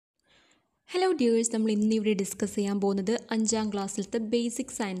Hello dears, നമ്മൾ ഇന്ന് ഇവിടെ ഡിസ്കസ് ചെയ്യാൻ പോകുന്നത് 5ാം ക്ലാസ്സിലത്തെ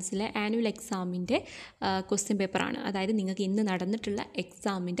ബേസിക് സയൻസിലെ ആനുവൽ എക്സാമിൻ്റെ ക്വസ്റ്റ്യൻ പേപ്പറാണ്. അതായത് നിങ്ങൾക്ക് ഇന്ന് നടന്നിട്ടുള്ള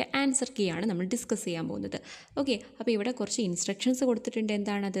എക്സാമിൻ്റെ ആൻസർ കീ ആണ് നമ്മൾ ഡിസ്കസ് ചെയ്യാൻ പോകുന്നത്. ഓക്കെ, അപ്പോൾ ഇവിടെ കുറച്ച് ഇൻസ്ട്രക്ഷൻസ് കൊടുത്തിട്ടുണ്ട്.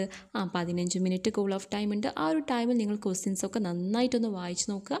 എന്താണത്? 15 മിനിറ്റ് കൂൾ ഓഫ് ടൈം ഉണ്ട്. ആ ഒരു ടൈമിൽ നിങ്ങൾ ക്വസ്റ്റ്യൻസൊക്കെ നന്നായിട്ടൊന്ന് വായിച്ച്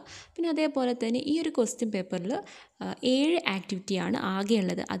നോക്കുക. പിന്നെ അതേപോലെ തന്നെ ഈ ഒരു ക്വസ്റ്റ്യൻ പേപ്പറിൽ 7 ആക്ടിവിറ്റിയാണ്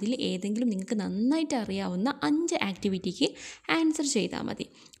ആകെയുള്ളത്. അതിൽ ഏതെങ്കിലും നിങ്ങൾക്ക് നന്നായിട്ട് അറിയാവുന്ന 5 ആക്ടിവിറ്റിക്ക് ആൻസർ ചെയ്താൽ മതി.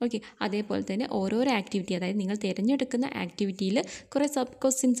 ഓക്കെ, അതേപോലെ തന്നെ ഓരോരോ ആക്ടിവിറ്റി, അതായത് നിങ്ങൾ തിരഞ്ഞെടുക്കുന്ന ആക്ടിവിറ്റിയിൽ കുറേ സബ്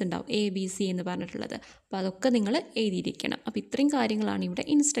ക്വസ്റ്റ്യൻസ് ഉണ്ടാവും, ABC എന്ന് പറഞ്ഞിട്ടുള്ളത്. അപ്പോൾ അതൊക്കെ നിങ്ങൾ എഴുതിയിരിക്കണം. അപ്പോൾ ഇത്രയും കാര്യങ്ങളാണ് ഇവിടെ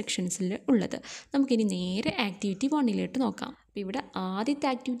ഇൻസ്ട്രക്ഷൻസിൽ ഉള്ളത്. നമുക്കിനി നേരെ ആക്ടിവിറ്റി 1 നോക്കാം. അപ്പോൾ ഇവിടെ ആദ്യത്തെ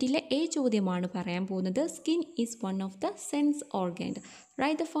ആക്ടിവിറ്റിയിലെ ചോദ്യമാണ് പറയാൻ പോകുന്നത്. Skin is one of the sense organ.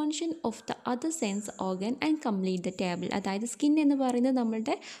 Write the function of the other sense organ and complete the table. അതായത് സ്കിൻ എന്ന് പറയുന്നത്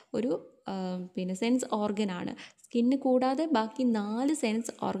നമ്മളുടെ ഒരു സെൻസ് ഓർഗനാണ്. സ്കിന്ന് കൂടാതെ ബാക്കി 4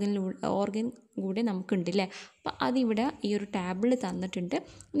 സെൻസ് ഓർഗൻ കൂടെ നമുക്കുണ്ട് അല്ലേ. അപ്പോൾ അതിവിടെ ഈ ഒരു ടാബിൾ തന്നിട്ടുണ്ട്.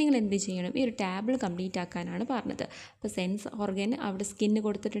 നിങ്ങൾ എന്ത് ചെയ്യണം? ഈ ഒരു ടാബിൾ കംപ്ലീറ്റ് ആക്കാനാണ് പറഞ്ഞത്. അപ്പോൾ സെൻസ് ഓർഗൻ അവിടെ സ്കിന്ന്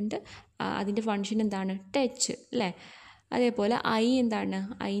കൊടുത്തിട്ടുണ്ട്. അതിൻ്റെ ഫങ്ഷൻ എന്താണ്? ടച്ച് അല്ലേ. അതേപോലെ ഐ എന്താണ്?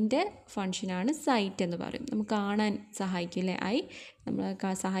 ഐൻ്റെ ഫങ്ഷനാണ് സൈറ്റ് എന്ന് പറയും. നമുക്ക് കാണാൻ സഹായിക്കും അല്ലേ. ഐ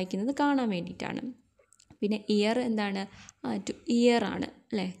നമ്മളെ സഹായിക്കുന്നത് കാണാൻ വേണ്ടിയിട്ടാണ്. പിന്നെ ഇയർ എന്താണ്? ടു ഇയർ ആണ്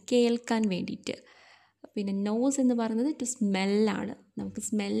അല്ലേ, കേൾക്കാൻ വേണ്ടിയിട്ട്. പിന്നെ നോസ് എന്ന് പറയുന്നത് ടു സ്മെല്ലാണ്, നമുക്ക്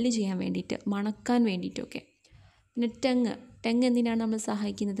സ്മെല്ല് ചെയ്യാൻ വേണ്ടിയിട്ട്, മണക്കാൻ വേണ്ടിയിട്ടൊക്കെ. പിന്നെ ടങ് എന്തിനാണ് നമ്മൾ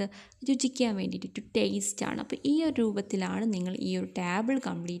സഹായിക്കുന്നത്? രുചിക്കാൻ വേണ്ടിയിട്ട്, ടു ടേസ്റ്റ് ആണ്. അപ്പോൾ ഈ ഒരു രൂപത്തിലാണ് നിങ്ങൾ ഈ ഒരു ടേബിൾ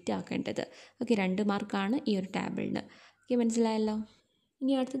കംപ്ലീറ്റ് ആക്കേണ്ടത്. ഓക്കെ, 2 മാർക്കാണ് ഈ ഒരു ടേബിളിന്. ഓക്കെ, മനസ്സിലായല്ലോ.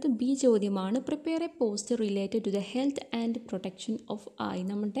 ഇനി അടുത്തത് B ചോദ്യമാണ്. Prepare A poster related to the health and protection of I.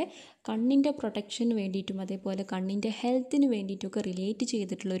 നമ്മുടെ കണ്ണിൻ്റെ പ്രൊട്ടക്ഷന് വേണ്ടിയിട്ടും അതേപോലെ കണ്ണിൻ്റെ ഹെൽത്തിന് വേണ്ടിയിട്ടുമൊക്കെ റിലേറ്റ്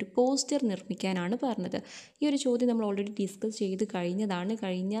ചെയ്തിട്ടുള്ള ഒരു പോസ്റ്റർ നിർമ്മിക്കാനാണ് പറഞ്ഞത്. ഈ ഒരു ചോദ്യം നമ്മൾ ഓൾറെഡി ഡിസ്കസ് ചെയ്ത് കഴിഞ്ഞതാണ്.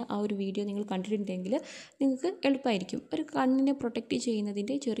 കഴിഞ്ഞ ആ ഒരു വീഡിയോ നിങ്ങൾ കണ്ടിട്ടുണ്ടെങ്കിൽ നിങ്ങൾക്ക് എളുപ്പമായിരിക്കും. ഒരു കണ്ണിനെ പ്രൊട്ടക്റ്റ്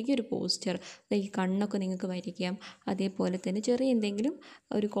ചെയ്യുന്നതിൻ്റെ ചെറിയൊരു പോസ്റ്റർ, ഈ കണ്ണൊക്കെ നിങ്ങൾക്ക് വരയ്ക്കാം. അതേപോലെ തന്നെ ചെറിയ എന്തെങ്കിലും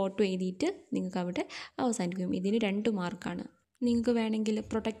ഒരു കോട്ട് എഴുതിയിട്ട് നിങ്ങൾക്ക് അവിടെ അവസാനിക്കും. ഇതിന് 2 മാർക്കാണ്. നിങ്ങൾക്ക് വേണമെങ്കിൽ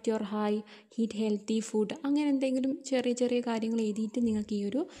protect your high, heat healthy food, അങ്ങനെ എന്തെങ്കിലും ചെറിയ ചെറിയ കാര്യങ്ങൾ എഴുതിയിട്ട് നിങ്ങൾക്ക് ഈ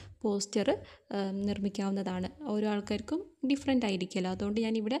ഒരു പോസ്റ്റർ നിർമ്മിക്കാവുന്നതാണ്. ഓരോ ആൾക്കാർക്കും ഡിഫറെൻ്റ് ആയിരിക്കുമല്ലോ, അതുകൊണ്ട്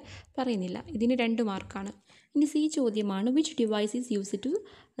ഞാനിവിടെ പറയുന്നില്ല. ഇതിന് 2 മാർക്കാണ്. ഇനി C ചോദ്യമാണ്. Which device is use to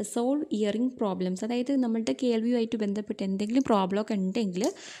solve earring problems. അതായത് നമ്മളുടെ കേൾവിയുമായിട്ട് ബന്ധപ്പെട്ട് എന്തെങ്കിലും പ്രോബ്ലമൊക്കെ ഉണ്ടെങ്കിൽ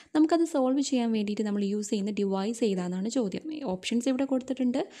നമുക്കത് സോൾവ് ചെയ്യാൻ വേണ്ടിയിട്ട് നമ്മൾ യൂസ് ചെയ്യുന്ന ഡിവൈസ് ഏതാണെന്നാണ് ചോദ്യം. ഓപ്ഷൻസ് ഇവിടെ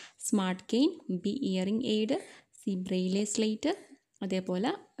കൊടുത്തിട്ടുണ്ട്. Smart cane, B earring aid, C ബ്രെയിലെ slate,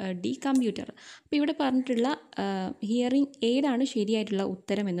 അതേപോലെ D കമ്പ്യൂട്ടർ. അപ്പോൾ ഇവിടെ പറഞ്ഞിട്ടുള്ള ഹിയറിംഗ് എയ്ഡാണ് ശരിയായിട്ടുള്ള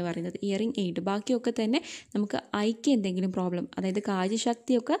ഉത്തരം എന്ന് പറയുന്നത്. Hearing aid. ബാക്കിയൊക്കെ തന്നെ നമുക്ക് ഐക്ക് എന്തെങ്കിലും പ്രോബ്ലം, അതായത്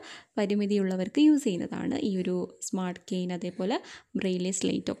കാഴ്ചശക്തിയൊക്കെ പരിമിതിയുള്ളവർക്ക് യൂസ് ചെയ്യുന്നതാണ് ഈ ഒരു സ്മാർട്ട് കെയിൻ, അതേപോലെ ബ്രെയിലെ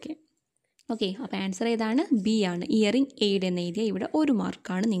സ്ലേറ്റ് ഒക്കെ. ഓക്കെ, അപ്പോൾ ആൻസർ ഏതാണ്? B ആണ്. ഹിയറിംഗ് എയ്ഡ് എന്ന് എഴുതിയ ഇവിടെ 1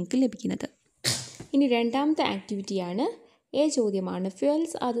 മാർക്കാണ് നിങ്ങൾക്ക് ലഭിക്കുന്നത്. ഇനി രണ്ടാമത്തെ ആക്ടിവിറ്റിയാണ്. ചോദ്യമാണ്.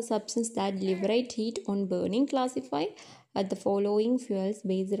 Fuels are the substance that liberate heat on burning. Classify the following fuels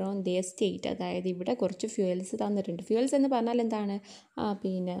based on their state. അതായത് ഇവിടെ കുറച്ച് ഫ്യൂൽസ് തന്നിട്ടുണ്ട്. ഫ്യൂൽസ് എന്ന് പറഞ്ഞാൽ എന്താണ്?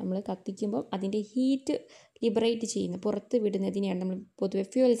 നമ്മൾ കത്തിക്കുമ്പം അതിൻ്റെ ഹീറ്റ് ലിബറേറ്റ് ചെയ്യുന്ന, പുറത്ത് വിടുന്നതിനെയാണ് നമ്മൾ പൊതുവെ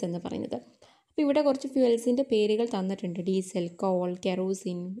ഫ്യൂൽസ് എന്ന് പറയുന്നത്. അപ്പോൾ ഇവിടെ കുറച്ച് ഫ്യൂൽസിൻ്റെ പേരുകൾ തന്നിട്ടുണ്ട്. Diesel, call,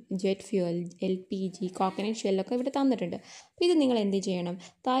 kerosene, jet fuel, LPG, coconut ഷെല്ലൊക്കെ ഇവിടെ തന്നിട്ടുണ്ട്. അപ്പോൾ ഇത് നിങ്ങൾ എന്ത് ചെയ്യണം?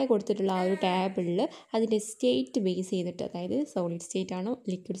 താഴെ കൊടുത്തിട്ടുള്ള ആ ഒരു ടേബിളിൽ അതിൻ്റെ സ്റ്റേറ്റ് ബേസ് ചെയ്തിട്ട്, അതായത് സോളിഡ് സ്റ്റേറ്റ് ആണോ,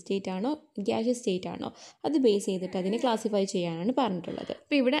 ലിക്വിഡ് സ്റ്റേറ്റ് ആണോ, ഗ്യാഷ്യസ് സ്റ്റേറ്റ് ആണോ, അത് ബേസ് ചെയ്തിട്ട് അതിനെ ക്ലാസിഫൈ ചെയ്യാനാണ് പറഞ്ഞിട്ടുള്ളത്.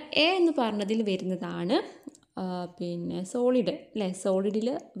 അപ്പോൾ ഇവിടെ A എന്ന് പറഞ്ഞതിൽ വരുന്നതാണ് സോളിഡ് അല്ലേ. സോളിഡിൽ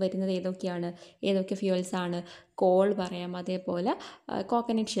വരുന്നത് ഏതൊക്കെ ഫ്യൂൽസാണ്? കോൾ പറയാം, അതേപോലെ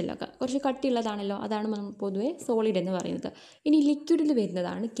കോക്കനട്ട് ഷെല്ലൊക്കെ കുറച്ച് കട്ടിയുള്ളതാണല്ലോ, അതാണ് നമ്മൾ പൊതുവെ സോളിഡ് എന്ന് പറയുന്നത്. ഇനി ലിക്വിഡിൽ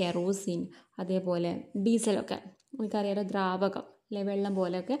വരുന്നതാണ് കെറോസിൻ, അതേപോലെ ഡീസലൊക്കെ. നമുക്കറിയാലോ, ദ്രാവകം അല്ലെ, വെള്ളം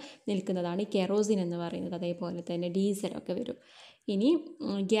പോലെയൊക്കെ നിൽക്കുന്നതാണ് ഈ കെറോസിൻ എന്ന് പറയുന്നത്. അതേപോലെ തന്നെ ഡീസലൊക്കെ വരും. ഇനി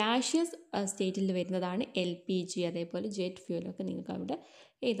ഗ്യാഷ്യസ് സ്റ്റേറ്റിൽ വരുന്നതാണ് LPG, അതേപോലെ ജെറ്റ് ഫ്യൂലൊക്കെ നിങ്ങൾക്ക് അവിടെ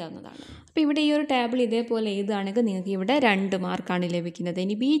എഴുതാവുന്നതാണ്. അപ്പോൾ ഇവിടെ ഈ ഒരു ടേബിൾ ഇതേപോലെ എഴുതുകയാണെങ്കിൽ നിങ്ങൾക്ക് ഇവിടെ 2 മാർക്കാണ് ലഭിക്കുന്നത്.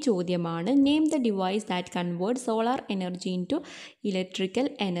 ഇനി B ചോദ്യമാണ്. Name the device that convert solar energy into electrical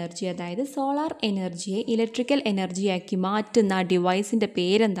energy. അതായത് സോളാർ എനർജിയെ ഇലക്ട്രിക്കൽ എനർജിയാക്കി മാറ്റുന്ന ആ ഡിവൈസിൻ്റെ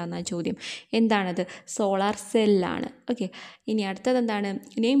പേരെന്താണെന്നാണ് ചോദ്യം. എന്താണത്? സോളാർ സെല്ലാണ്. ഓക്കെ, ഇനി അടുത്തത് എന്താണ്?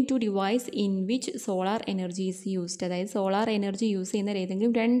 Name 2 device in which solar energy is used. അതായത് സോളാർ എനർജി യൂസ് ചെയ്യുന്ന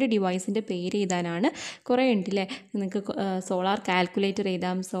ഏതെങ്കിലും 2 ഡിവൈസിൻ്റെ പേര് എഴുതാനാണ്. കുറേ ഉണ്ടല്ലേ, നിങ്ങൾക്ക് സോളാർ കാൽക്കുലേറ്റർ എഴുതാം,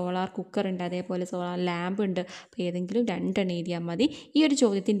 സോളാർ കുക്കർ ഉണ്ട്, അതേപോലെ സോളാർ ലാമ്പ് ഉണ്ട്. അപ്പോൾ ഏതെങ്കിലും 2 എഴുതിയാൽ മതി. ഈ ഒരു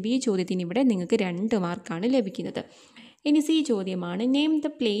ചോദ്യത്തിന്, B ചോദ്യത്തിന് ഇവിടെ നിങ്ങൾക്ക് 2 മാർക്കാണ് ലഭിക്കുന്നത്. ഇനി C ചോദ്യമാണ്. Name the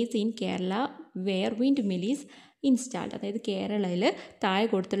place in Kerala wear wind mill is installed. അതായത് കേരളയിൽ താഴെ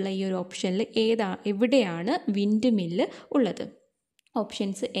കൊടുത്തുള്ള ഈ ഒരു ഓപ്ഷനിൽ എവിടെയാണ് വിൻഡ് മില്ല് ഉള്ളത്?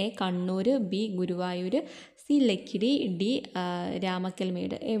 Options: A Kannur, B Guruvayur, C Lakkidi, D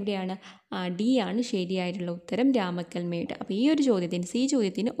Ramakkalmedu. എവിടെയാണ്? ഡി ആണ് ശരിയായിട്ടുള്ള ഉത്തരം, രാമക്കൽമേട്. അപ്പോൾ ഈ ഒരു ചോദ്യത്തിന്, സി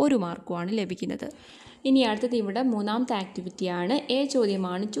ചോദ്യത്തിന് 1 മാർക്കുമാണ് ലഭിക്കുന്നത്. ഇനി അടുത്തത് ഇവിടെ മൂന്നാമത്തെ ആക്ടിവിറ്റിയാണ്. എ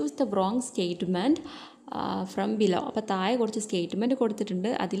ചോദ്യമാണ്. Choose the wrong statement from below. അപ്പോൾ താഴെ കുറച്ച് സ്റ്റേറ്റ്മെൻറ്റ് കൊടുത്തിട്ടുണ്ട്,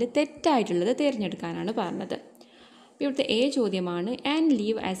 അതിൽ തെറ്റായിട്ടുള്ളത് തിരഞ്ഞെടുക്കാനാണ് പറഞ്ഞത്. അപ്പോൾ ഇവിടുത്തെ എ ചോദ്യമാണ്. And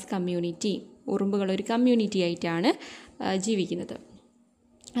leave as community. ഉറുമ്പുകൾ ഒരു കമ്മ്യൂണിറ്റി ആയിട്ടാണ് ജീവിക്കുന്നത്.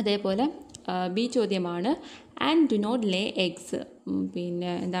 അതേപോലെ ബി ചോദ്യമാണ്. And do not Leh eggs.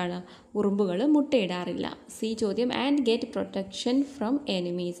 പിന്നെ എന്താണ്? ഉറുമ്പുകൾ മുട്ടയിടാറില്ല. സി ചോദ്യം. And get protection from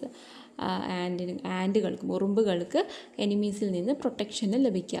enemies. ഉറുമ്പുകൾക്ക് എനിമീസിൽ നിന്ന് പ്രൊട്ടക്ഷൻ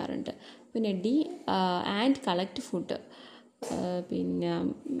ലഭിക്കാറുണ്ട്. പിന്നെ ഡി ആൻഡ് കളക്ട് ഫുഡ്. പിന്നെ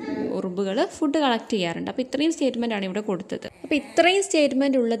ഉറുമ്പുകൾ ഫുഡ് കളക്ട് ചെയ്യാറുണ്ട്. അപ്പോൾ ഇത്രയും സ്റ്റേറ്റ്മെൻറ്റാണ് ഇവിടെ കൊടുത്തത്. അപ്പോൾ ഇത്രയും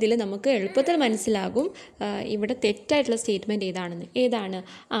സ്റ്റേറ്റ്മെൻറ്റ് ഉള്ളതിൽ നമുക്ക് എളുപ്പത്തിൽ മനസ്സിലാകും ഇവിടെ തെറ്റായിട്ടുള്ള സ്റ്റേറ്റ്മെൻറ്റ് ഏതാണ്?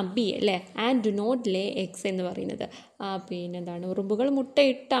 ബി അല്ലേ, and do not Leh eggs എന്ന് പറയുന്നത്. പിന്നെ എന്താണ്? ഉറുമ്പുകൾ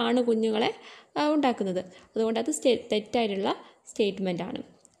മുട്ടയിട്ടാണ് കുഞ്ഞുങ്ങളെ ഉണ്ടാക്കുന്നത്. അതുകൊണ്ട് അത് തെറ്റായിട്ടുള്ള സ്റ്റേറ്റ്മെൻറ്റാണ്.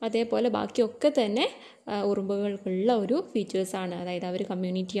 അതേപോലെ ബാക്കിയൊക്കെ തന്നെ ഉറുമ്പുകൾക്കുള്ള ഒരു ഫീച്ചേഴ്സാണ്. അതായത് അവർ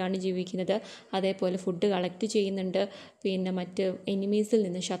കമ്മ്യൂണിറ്റിയാണ് ജീവിക്കുന്നത്, അതേപോലെ ഫുഡ് കളക്ട് ചെയ്യുന്നുണ്ട്, പിന്നെ മറ്റ് എനിമീസിൽ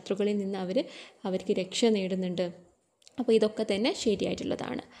നിന്ന്, ശത്രുക്കളിൽ നിന്ന് അവർക്ക് രക്ഷ നേടുന്നുണ്ട്. അപ്പോൾ ഇതൊക്കെ തന്നെ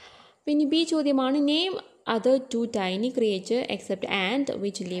ശരിയായിട്ടുള്ളതാണ്. പിന്നെ ബി ചോദ്യമാണ്. Name other 2 tiny creature except and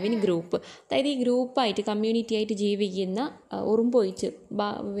which live in group. അതായത് ഈ ഗ്രൂപ്പായിട്ട്, കമ്മ്യൂണിറ്റി ആയിട്ട് ജീവിക്കുന്ന ഉറുമ്പൊഴിച്ച്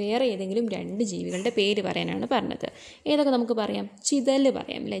വേറെ ഏതെങ്കിലും 2 ജീവികളുടെ പേര് പറയാനാണ് പറഞ്ഞത്. ഏതൊക്കെ നമുക്ക് പറയാം? ചിതൽ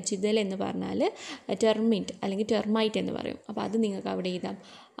പറയാം അല്ലേ. ചിതൽ എന്ന് പറഞ്ഞാൽ ടെർമിറ്റ് അല്ലെങ്കിൽ ടെർമൈറ്റ് എന്ന് പറയും. അപ്പോൾ അത് നിങ്ങൾക്ക് അവിടെ എഴുതാം.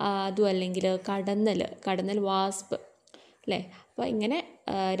 അതും അല്ലെങ്കിൽ കടന്നൽ വാസ്പ് അല്ലേ. അപ്പോൾ ഇങ്ങനെ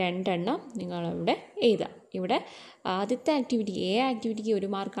 2 എണ്ണം നിങ്ങളവിടെ എഴുതാം. ഇവിടെ ആദ്യത്തെ ആക്ടിവിറ്റി, എ ആക്ടിവിറ്റിക്ക്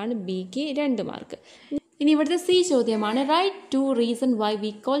 1 മാർക്കാണ്, ബിക്ക് 2 മാർക്ക്. ഇനി ഇവിടുത്തെ സി ചോദ്യമാണ്. Right 2 reason why we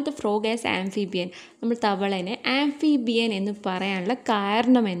call the frog as amphibian. നമ്മൾ തവളനെ ആംഫിബിയൻ എന്ന് പറയാനുള്ള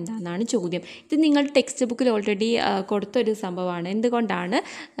കാരണം എന്താണെന്നാണ് ചോദ്യം. ഇത് നിങ്ങൾ ടെക്സ്റ്റ് ബുക്കിൽ ഓൾറെഡി കൊടുത്തൊരു സംഭവമാണ്. എന്തുകൊണ്ടാണ്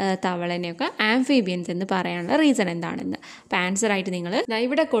തവളനെയൊക്കെ ആംഫിബിയൻസ് എന്ന് പറയാനുള്ള റീസൺ എന്താണെന്ന്. അപ്പോൾ ആൻസറായിട്ട് നിങ്ങൾ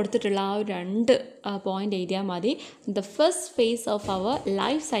ഇവിടെ കൊടുത്തിട്ടുള്ള ആ 2 പോയിൻ്റ് എഴുതിയാൽ മതി. The first phase of our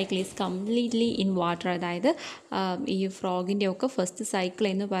life cycle is completely in water. അതായത് ഈ ഫ്രോഗിൻ്റെ ഒക്കെ ഫസ്റ്റ് സൈക്കിൾ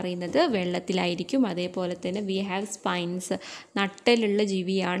എന്ന് പറയുന്നത് വെള്ളത്തിലായിരിക്കും. അതേപോലെ തന്നെ വി ഹാവ് സ്പൈൻസ്, നട്ടലുള്ള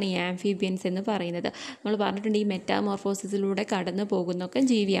ജീവിയാണ് ഈ ആംഫിബിയൻസ് എന്ന് പറയുന്നത്. നമ്മൾ പറഞ്ഞിട്ടുണ്ട് ഈ മെറ്റാമോർഫോസിസിലൂടെ കടന്നു പോകുന്നൊക്കെ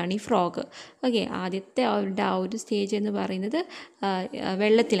ജീവിയാണ് ഈ ഫ്രോഗ്. ഓക്കെ, ആദ്യത്തെ അവരുടെ ആ ഒരു സ്റ്റേജ് എന്ന് പറയുന്നത്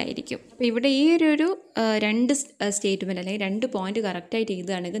വെള്ളത്തിലായിരിക്കും. അപ്പോൾ ഇവിടെ ഈ ഒരു 2 സ്റ്റേറ്റ്മെൻറ്റ് അല്ലെങ്കിൽ 2 പോയിൻ്റ് കറക്റ്റായിട്ട്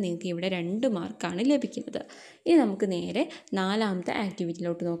എഴുതുകയാണെങ്കിൽ നിങ്ങൾക്ക് ഇവിടെ 2 മാർക്കാണ് ലഭിക്കുന്നത്. ഇനി നമുക്ക് നേരെ 4ാമത്തെ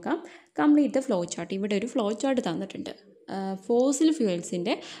ആക്ടിവിറ്റിയിലോട്ട് നോക്കാം. Complete the flow chart. ഇവിടെ ഒരു ഫ്ലോ ചാർട്ട് തന്നിട്ടുണ്ട്. ഫോസിൽ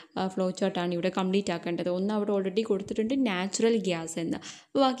ഫ്യൂവൽസിൻ്റെ ഫ്ലോ ചാർട്ടാണ് ഇവിടെ കംപ്ലീറ്റ് ആക്കേണ്ടത്. ഒന്ന് അവിടെ ഓൾറെഡി കൊടുത്തിട്ടുണ്ട്, നാച്ചുറൽ ഗ്യാസ് എന്ന്.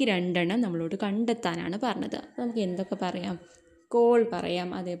 അപ്പോൾ ബാക്കി 2 എണ്ണം നമ്മളോട് കണ്ടെത്താനാണ് പറഞ്ഞത്. അപ്പോൾ നമുക്ക് എന്തൊക്കെ പറയാം? കോൾ പറയാം,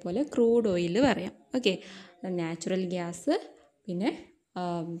 അതേപോലെ ക്രൂഡ് ഓയിൽ പറയാം. ഓക്കെ, നാച്ചുറൽ ഗ്യാസ്, പിന്നെ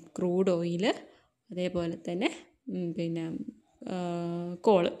ക്രൂഡ് ഓയിൽ, അതേപോലെ തന്നെ പിന്നെ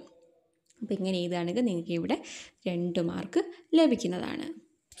കോള്. അപ്പോൾ ഇങ്ങനെ എഴുതുകയാണെങ്കിൽ നിങ്ങൾക്ക് ഇവിടെ 2 മാർക്ക് ലഭിക്കുന്നതാണ്.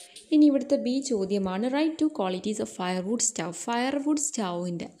 ഇനി ഇവിടുത്തെ ബി ചോദ്യമാണ്. Right 2 qualities of firewood stove. Firewood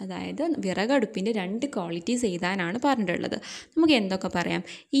സ്റ്റൗവിൻ്റെ, അതായത് വിറകടുപ്പിൻ്റെ 2 ക്വാളിറ്റീസ് എഴുതാനാണ് പറഞ്ഞിട്ടുള്ളത്. നമുക്ക് എന്തൊക്കെ പറയാം?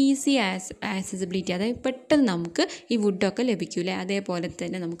 ഈസി ആക്സസിബിലിറ്റി, അതായത് പെട്ടെന്ന് നമുക്ക് ഈ വുഡൊക്കെ ലഭിക്കൂലേ. അതേപോലെ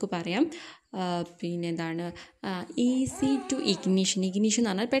തന്നെ നമുക്ക് പറയാം പിന്നെ എന്താണ്, ഈസി ടു ഇഗ്നിഷൻ. ഇഗ്നിഷൻ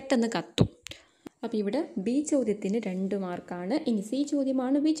എന്ന് പറഞ്ഞാൽ പെട്ടെന്ന് കത്തും. അപ്പോൾ ഇവിടെ ബി ചോദ്യത്തിന് 2 മാർക്കാണ്. ഇനി സി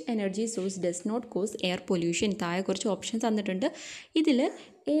ചോദ്യമാണ്. Which energy source does not cos air pollution. താഴെ കുറച്ച് ഓപ്ഷൻസ് തന്നിട്ടുണ്ട്. ഇതിൽ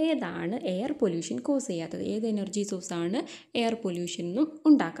ഏതാണ് എയർ പൊല്യൂഷൻ കോസ് ചെയ്യാത്തത്? ഏത് എനർജി സോഴ്സാണ് എയർ പൊല്യൂഷനൊന്നും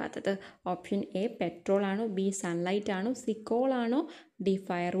ഉണ്ടാക്കാത്തത്? ഓപ്ഷൻ എ പെട്രോൾ ആണോ, ബി സൺലൈറ്റ് ആണോ, സി കോൾ ആണോ, ഡി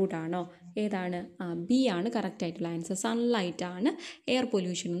ഫയർവുഡ് ആണോ? ഏതാണ്? ബി ആണ് കറക്റ്റ് ആയിട്ടുള്ള ആൻസർ. സൺലൈറ്റ് ആണ് എയർ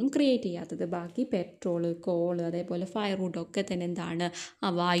പൊല്യൂഷനൊന്നും ക്രിയേറ്റ് ചെയ്യാത്തത്. ബാക്കി പെട്രോള്, കോള്, അതേപോലെ ഫയർവുഡൊക്കെ തന്നെ എന്താണ്?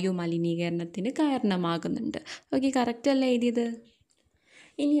 വായു മലിനീകരണത്തിന് കാരണമാകുന്നുണ്ട്. ഓക്കെ, കറക്റ്റ് അല്ലേ എഴുതിയത്?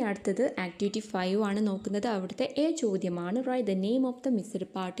 ഇനി അടുത്തത് ആക്ടിവിറ്റി 5 ആണ് നോക്കുന്നത്. അവിടുത്തെ എ ചോദ്യമാണ്. Write the name of the missed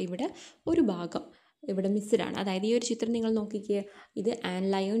part. ഇവിടെ ഒരു ഭാഗം ഇവിടെ മിസ്ഡാണ്. അതായത് ഈ ഒരു ചിത്രം നിങ്ങൾ നോക്കിക്കുക. ഇത് ആൻ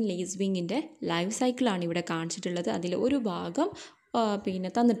ലയൺ ലേസ്വിങ്ങിൻ്റെ ലൈഫ് സൈക്കിളാണ് ഇവിടെ കാണിച്ചിട്ടുള്ളത്. അതിൽ ഒരു ഭാഗം പിന്നെ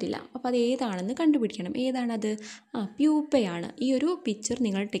തന്നിട്ടില്ല. അപ്പോൾ അത് ഏതാണെന്ന് കണ്ടുപിടിക്കണം. ഏതാണത്? പ്യൂപ്പയാണ്. ഈ ഒരു പിക്ചർ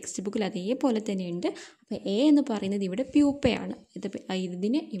നിങ്ങൾ ടെക്സ്റ്റ് ബുക്കിൽ അതേപോലെ തന്നെയുണ്ട്. അപ്പോൾ എ എന്ന് പറയുന്നത് ഇവിടെ പ്യൂപ്പയാണ്.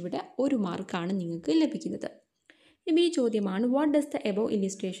 ഇതിന് ഇവിടെ 1 മാർക്കാണ് നിങ്ങൾക്ക് ലഭിക്കുന്നത്. ബി ചോദ്യമാണ്. What does the above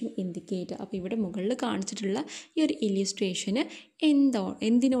illustration indicate. അപ്പോൾ ഇവിടെ മുകളിൽ കാണിച്ചിട്ടുള്ള ഈ ഒരു ഇല്ലുസ്ട്രേഷന്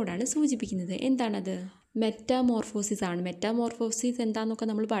എന്തിനോടാണ് സൂചിപ്പിക്കുന്നത്? എന്താണത്? മെറ്റാമോർഫോസിസ് ആണ്. മെറ്റാമോർഫോസിസ് എന്താണെന്നൊക്കെ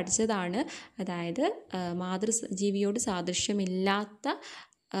നമ്മൾ പഠിച്ചതാണ്. അതായത് മാതൃജീവിയോട് സാദൃശ്യമില്ലാത്ത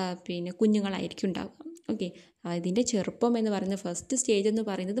കുഞ്ഞുങ്ങളായിരിക്കും ഉണ്ടാവുക. ഓക്കെ, ഇതിൻ്റെ ചെറുപ്പം എന്ന് പറയുന്നത് ഫസ്റ്റ് സ്റ്റേജ് എന്ന്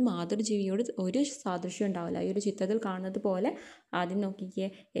പറയുന്നത് മാതൃജീവിയോട് ഒരു സാദൃശ്യം ഉണ്ടാവില്ല. ഈ ഒരു ചിത്രത്തിൽ കാണുന്നത് പോലെ ആദ്യം നോക്കിക്കേ,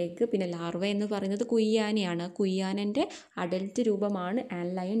 എഗ്, പിന്നെ ലാർവ എന്ന് പറയുന്നത് കുയ്യാനയാണ്. കുയ്യാനൻ്റെ അഡൽട്ട് രൂപമാണ്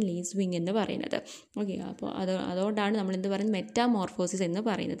ആൻലയൺ ലീസ്വിങ് എന്ന് പറയുന്നത്. ഓക്കെ, അപ്പോൾ അതുകൊണ്ടാണ് നമ്മൾ എന്ത് പറയുന്നത്, മെറ്റാമോർഫോസിസ് എന്ന്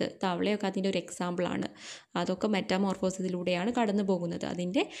പറയുന്നത്. തവളയൊക്കെ അതിൻ്റെ ഒരു എക്സാമ്പിളാണ്. അതൊക്കെ മെറ്റാമോർഫോസിസിലൂടെയാണ് കടന്നു പോകുന്നത്.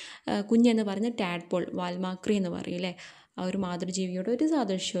 അതിൻ്റെ കുഞ്ഞെന്ന് പറയുന്നത് ടാഡ്പോൾ, വാൽമാക്രി എന്ന് പറയും അല്ലേ. ആ ഒരു മാതൃജീവിയോട് ഒരു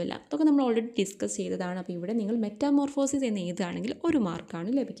സാദൃശ്യമില്ല. അതൊക്കെ നമ്മൾ ഓൾറെഡി ഡിസ്കസ് ചെയ്തതാണ്. അപ്പോൾ ഇവിടെ നിങ്ങൾ മെറ്റാമോർഫോസിസ് എന്ന് എഴുതുകയാണെങ്കിൽ 1 മാർക്കാണ്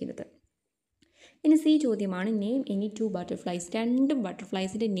ലഭിക്കുന്നത്. ഇനി സി ചോദ്യമാണ്, നെയിം എനി 2 ബട്ടർഫ്ലൈസ്. 2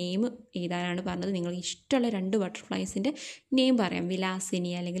 ബട്ടർഫ്ലൈസിൻ്റെ നെയിം എഴുതാനാണ് പറഞ്ഞത്. നിങ്ങൾക്ക് ഇഷ്ടമുള്ള 2 ബട്ടർഫ്ലൈസിൻ്റെ നെയിം പറയാം.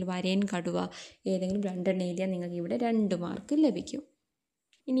 വിലാസിനി അല്ലെങ്കിൽ വരയൻ കടുവ, ഏതെങ്കിലും 2 എഴുതിയാൽ നിങ്ങൾക്ക് ഇവിടെ 2 മാർക്ക് ലഭിക്കും.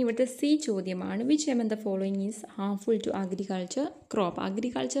 ഇനി ഇവിടുത്തെ സി ചോദ്യമാണ്, which among the following is harmful to agriculture crop.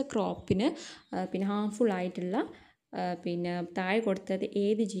 Agriculture ക്രോപ്പിന് harmful ആയിട്ടുള്ള താഴെ കൊടുത്തത്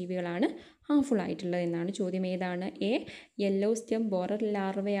ഏത് ജീവികളാണ് ഹാംഫുൾ ആയിട്ടുള്ളത് എന്നാണ് ചോദ്യം. ഏതാണ്? എ യെല്ലോ സ്റ്റെം ബോറർ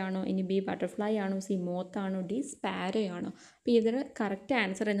ലാർവയാണോ, ഇനി ബി ബട്ടർഫ്ലൈ ആണോ, സി മോത്താണോ, ഡി സ്പാരോ ആണോ? അപ്പോൾ ഇതിന് കറക്റ്റ്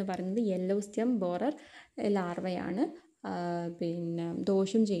ആൻസർ എന്ന് പറയുന്നത് യെല്ലോ സ്റ്റെം ബോറർ ലാർവയാണ്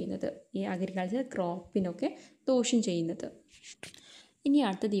ദോഷം ചെയ്യുന്നത്, ഈ അഗ്രികൾച്ചർ ക്രോപ്പിനൊക്കെ ദോഷം ചെയ്യുന്നത്. ഇനി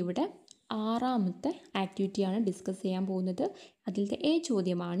അടുത്തത് ഇവിടെ 6ാമത്തെ ആക്ടിവിറ്റിയാണ് ഡിസ്കസ് ചെയ്യാൻ പോകുന്നത്. അതിലത്തെ എ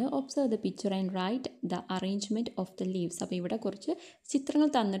ചോദ്യമാണ്, observe the picture and write the arrangement of the leaves. അപ്പോൾ ഇവിടെ കുറച്ച് ചിത്രങ്ങൾ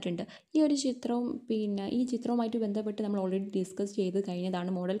തന്നിട്ടുണ്ട്. ഈ ഒരു ചിത്രവും ഈ ചിത്രവുമായിട്ട് ബന്ധപ്പെട്ട് നമ്മൾ ഓൾറെഡി ഡിസ്കസ് ചെയ്ത്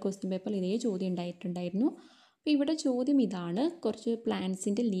കഴിഞ്ഞതാണ്. മോഡൽ ക്വസ്റ്റ്യൻ പേപ്പറിൽ ഇതേ ചോദ്യം ഉണ്ടായിട്ടുണ്ടായിരുന്നു. അപ്പോൾ ഇവിടെ ചോദ്യം ഇതാണ്, കുറച്ച്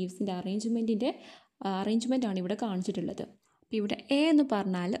പ്ലാന്റ്സിൻ്റെ ലീവ്സിൻ്റെ അറേഞ്ച്മെൻറ്റാണ് ഇവിടെ കാണിച്ചിട്ടുള്ളത്. അപ്പോൾ ഇവിടെ എ എന്ന്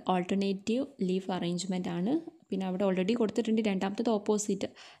പറഞ്ഞാൽ ഓൾട്ടർനേറ്റീവ് ലീഫ് അറേഞ്ച്മെൻ്റ് ആണ്. പിന്നെ അവിടെ ഓൾറെഡി കൊടുത്തിട്ടുണ്ട്. രണ്ടാമത്തത് ഓപ്പോസിറ്റ്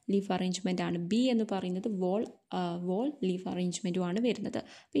ലീഫ് അറേഞ്ച്മെൻ്റ് ആണ്. ബി എന്ന് പറയുന്നത് വോൾ ലീഫ് അറേഞ്ച്മെൻറ്റുമാണ് വരുന്നത്.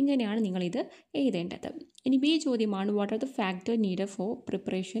 അപ്പോൾ ഇങ്ങനെയാണ് നിങ്ങളിത് എഴുതേണ്ടത്. ഇനി ബി ചോദ്യമാണ്, what are the factor needed for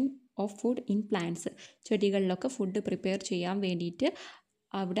preparation of food in plants. ചെടികളിലൊക്കെ food prepare ചെയ്യാൻ വേണ്ടിയിട്ട്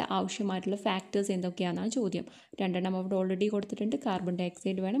അവിടെ ആവശ്യമായിട്ടുള്ള ഫാക്ടേഴ്സ് എന്തൊക്കെയാണെന്നാണ് ചോദ്യം. 2 അവിടെ ഓൾറെഡി കൊടുത്തിട്ടുണ്ട്. കാർബൺ ഡൈ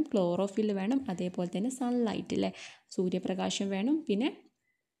ഓക്സൈഡ് വേണം, ക്ലോറോഫിൽ വേണം, അതേപോലെ തന്നെ സൺലൈറ്റ് അല്ലേ, സൂര്യപ്രകാശം വേണം, പിന്നെ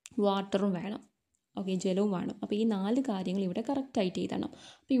വാട്ടറും വേണം. ഓക്കെ, ജലവും വേണം. അപ്പോൾ ഈ 4 കാര്യങ്ങൾ ഇവിടെ കറക്റ്റായിട്ട് എഴുതണം.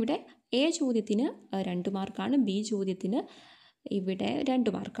 അപ്പോൾ ഇവിടെ എ ചോദ്യത്തിന് 2 മാർക്കാണ്, ബി ചോദ്യത്തിന് ഇവിടെ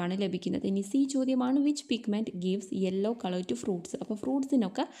 2 മാർക്കാണ് ലഭിക്കുന്നത്. ഇനി സി ചോദ്യമാണ്, which pigment gives yellow colour to fruits. അപ്പോൾ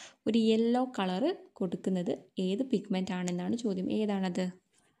ഫ്രൂട്ട്സിനൊക്കെ ഒരു യെല്ലോ കളറ് കൊടുക്കുന്നത് ഏത് പിഗ്മെൻ്റ് ആണെന്നാണ് ചോദ്യം. ഏതാണത്?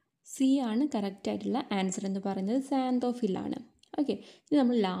 സി ആണ് കറക്റ്റായിട്ടുള്ള ആൻസർ എന്ന് പറയുന്നത്. സാന്തോഫില്ലാണ്. ഓക്കെ, ഇനി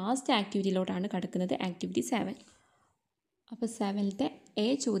നമ്മൾ ലാസ്റ്റ് ആക്ടിവിറ്റിയിലോട്ടാണ് കിടക്കുന്നത്, ആക്ടിവിറ്റി 7. അപ്പോൾ 7ത്തെ എ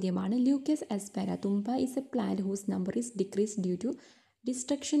ചോദ്യമാണ്, Lucas അസ്പെര Thumba is A plant whose number is decrease due to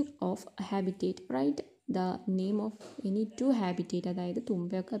destruction of habitat. Write the name of any 2 habitat. അതായത്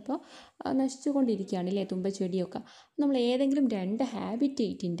തുമ്പയൊക്കെ ഇപ്പോൾ നശിച്ചുകൊണ്ടിരിക്കുകയാണ് അല്ലേ, തുമ്പച്ചെടിയൊക്കെ. നമ്മൾ ഏതെങ്കിലും 2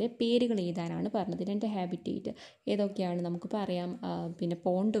 ഹാബിറ്റേറ്റിൻ്റെ പേരുകൾ എഴുതാനാണ് പറഞ്ഞത്. 2 ഹാബിറ്റേറ്റ് ഏതൊക്കെയാണ് നമുക്ക് പറയാം.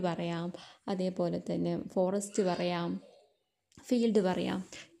 പോണ്ട് പറയാം, അതേപോലെ തന്നെ ഫോറസ്റ്റ് പറയാം, ഫീൽഡ് പറയാം.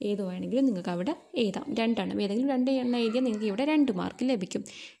 ഏത് വേണമെങ്കിലും നിങ്ങൾക്ക് അവിടെ എഴുതാം. 2 ഏതെങ്കിലും 2 എഴുതിയാൽ നിങ്ങൾക്ക് ഇവിടെ 2 മാർക്ക് ലഭിക്കും.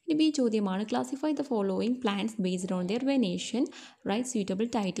 ഇനി ബി ചോദ്യമാണ്, classify the following plants based on their venation, right suitable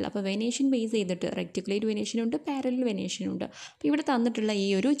title. അപ്പോൾ വെനേഷൻ ബേസ് ചെയ്തിട്ട് റെക്റ്റിക്കുലേറ്റ് വെനേഷനുണ്ട്, പാരലൽ വെനേഷനുണ്ട്. അപ്പോൾ ഇവിടെ തന്നിട്ടുള്ള ഈ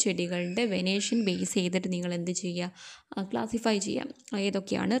ഒരു ചെടികളുടെ വെനേഷൻ ബേസ് ചെയ്തിട്ട് നിങ്ങൾ എന്ത് ചെയ്യുക, ക്ലാസിഫൈ ചെയ്യാം.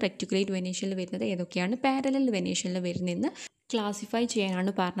 ഏതൊക്കെയാണ് റെക്റ്റിക്കുലേറ്റ് വെനേഷനിൽ വരുന്നത്, ഏതൊക്കെയാണ് പാരലൽ വെനേഷനിൽ വരുന്നതെന്ന് ക്ലാസിഫൈ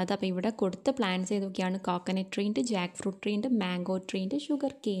ചെയ്യാനാണ് പറഞ്ഞത്. അപ്പോൾ ഇവിടെ കൊടുത്ത പ്ലാന്റ്സ് ഏതൊക്കെയാണ്? കോക്കനട്ട് ട്രീ ഉണ്ട്, ജാക്ക് ഫ്രൂട്ട് ട്രീ ഉണ്ട്, മാംഗോ ട്രീ ഉണ്ട്,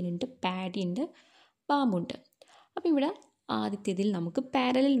 ഷുഗർ കെയിൻ ഉണ്ട്, പാഡി ഉണ്ട്, ബാമ്പുണ്ട്. അപ്പോൾ ഇവിടെ ആദ്യത്തേതിൽ നമുക്ക്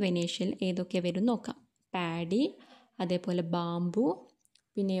പാരലൽ വെനേഷനിൽ ഏതൊക്കെ വരും നോക്കാം. പാഡി, അതേപോലെ ബാമ്പു,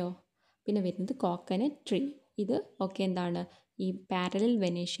 പിന്നെ വരുന്നത് കോക്കനട്ട് ട്രീ. ഇത് ഒക്കെ എന്താണ്, ഈ പാരലൽ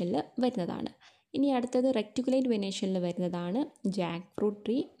വെനേഷനിൽ വരുന്നതാണ്. ഇനി അടുത്തത് റെക്റ്റിക്കുലേറ്റ് വെനേഷനിൽ വരുന്നതാണ് Jack fruit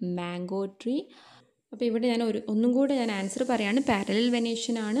tree, mango tree. അപ്പോൾ ഇവിടെ ഞാൻ ഒന്നും കൂടെ ആൻസർ പറയാണ്. പാരലൽ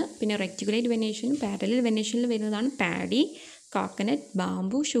വെനേഷനാണ്. പിന്നെ റെക്റ്റിക്കുലേറ്റ് വെനേഷനും പാരലൽ വെനേഷനിൽ വരുന്നതാണ് paddy, coconut,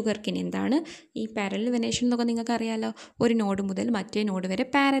 bamboo, sugar cane. എന്താണ് ഈ പാരലൽ വെനേഷൻ എന്നൊക്കെ നിങ്ങൾക്ക് അറിയാമല്ലോ. ഒരു നോഡ് മുതൽ മറ്റേ നോഡ് വരെ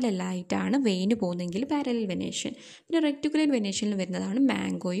പാരലലായിട്ടാണ് വെയിന് പോകുന്നതെങ്കിൽ പാരലൽ വെനേഷൻ. പിന്നെ റെക്റ്റിക്കുലേറ്റ് വെനേഷനിൽ വരുന്നതാണ്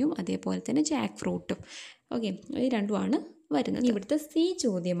മാംഗോയും അതേപോലെ തന്നെ ജാക്ക് ഫ്രൂട്ടും. ഓക്കെ, ഈ 2ആണ് വരുന്നത്. ഇവിടുത്തെ സി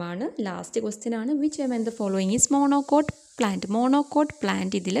ചോദ്യമാണ്, ലാസ്റ്റ് ക്വസ്റ്റ്യൻ ആണ്. Which among the following is monocot plant. Monocot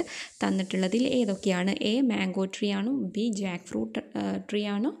plant ഇതിൽ തന്നിട്ടുള്ളതിൽ ഏതൊക്കെയാണ്? എ മാംഗോ ട്രീ ആണോ, ബി ജാക്ക് ഫ്രൂട്ട് ട്രീ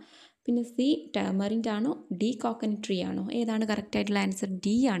ആണോ, പിന്നെ സി ടർമറിൻ്റ് ആണോ, ഡി കോക്കനട്ട് ട്രീ ആണോ? ഏതാണ് കറക്റ്റായിട്ടുള്ള ആൻസർ?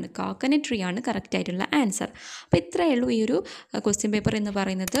 ഡി ആണ്, കോക്കനട്ട് ട്രീ ആണ് കറക്റ്റായിട്ടുള്ള ആൻസർ. അപ്പോൾ ഇത്രയേ ഉള്ളൂ ഈ ഒരു ക്വസ്റ്റ്യൻ പേപ്പർ എന്ന്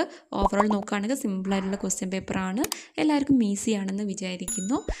പറയുന്നത്. ഓവറോൾ നോക്കുകയാണെങ്കിൽ സിമ്പിളായിട്ടുള്ള ക്വസ്റ്റ്യൻ പേപ്പറാണ്, എല്ലാവർക്കും ഈസി ആണെന്ന്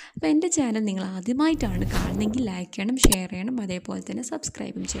വിചാരിക്കുന്നു. അപ്പോൾ എൻ്റെ ചാനൽ നിങ്ങൾ ആദ്യമായിട്ടാണ് കാണുന്നതെങ്കിൽ ലൈക്ക് ചെയ്യണം, ഷെയർ ചെയ്യണം, അതേപോലെ തന്നെ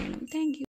സബ്സ്ക്രൈബും ചെയ്യണം. Thank you.